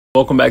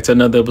Welcome back to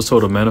another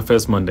episode of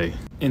Manifest Monday.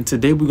 And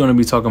today we're going to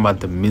be talking about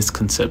the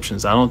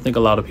misconceptions. I don't think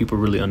a lot of people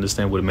really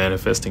understand what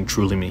manifesting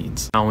truly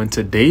means. Now, in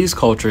today's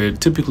culture,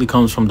 it typically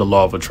comes from the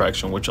law of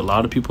attraction, which a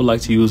lot of people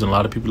like to use and a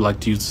lot of people like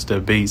to use as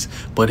their base,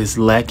 but it's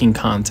lacking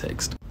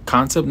context.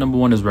 Concept number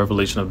one is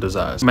revelation of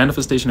desires.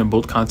 Manifestation in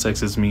both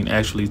contexts mean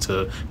actually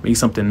to make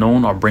something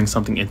known or bring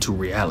something into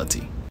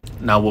reality.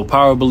 Now, with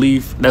power of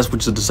belief,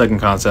 which is the second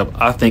concept,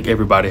 I think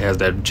everybody has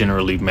that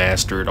generally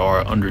mastered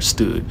or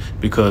understood,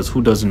 because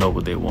who doesn't know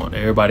what they want?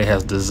 Everybody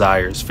has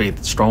desires,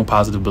 faith, strong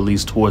positive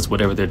beliefs towards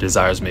whatever their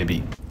desires may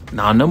be.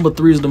 Now, number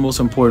three is the most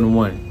important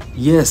one.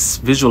 Yes,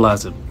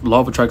 visualize it.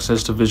 Law of attraction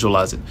says to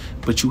visualize it,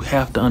 but you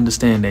have to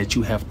understand that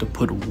you have to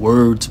put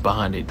words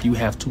behind it. You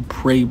have to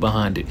pray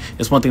behind it.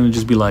 It's one thing to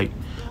just be like,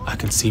 I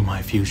can see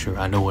my future.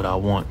 I know what I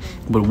want.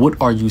 But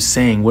what are you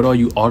saying? What are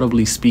you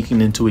audibly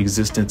speaking into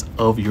existence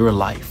of your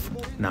life?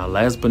 Now,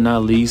 last but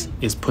not least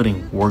is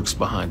putting works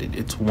behind it.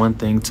 It's one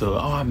thing to,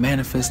 I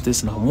manifest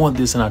this and I want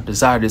this and I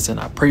desire this and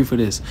I pray for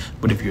this.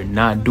 But if you're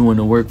not doing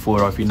the work for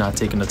it, or if you're not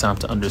taking the time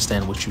to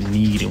understand what you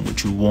need and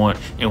what you want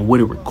and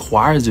what it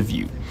requires of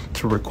you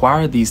to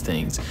require these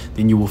things,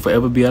 then you will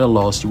forever be at a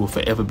loss. You will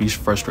forever be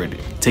frustrated.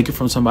 Take it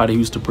from somebody who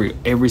used to pray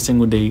every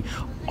single day,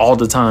 all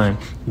the time,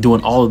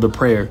 doing all of the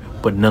prayer,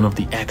 but none of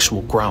the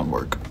actual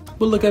groundwork.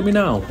 But look at me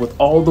now with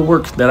all the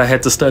work that I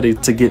had to study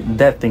to get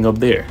that thing up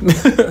there.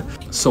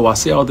 So I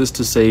say all this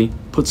to say,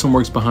 put some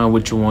works behind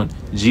what you want.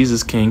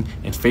 Jesus King,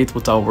 and faith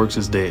without works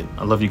is dead.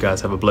 I love you guys.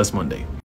 Have a blessed Monday.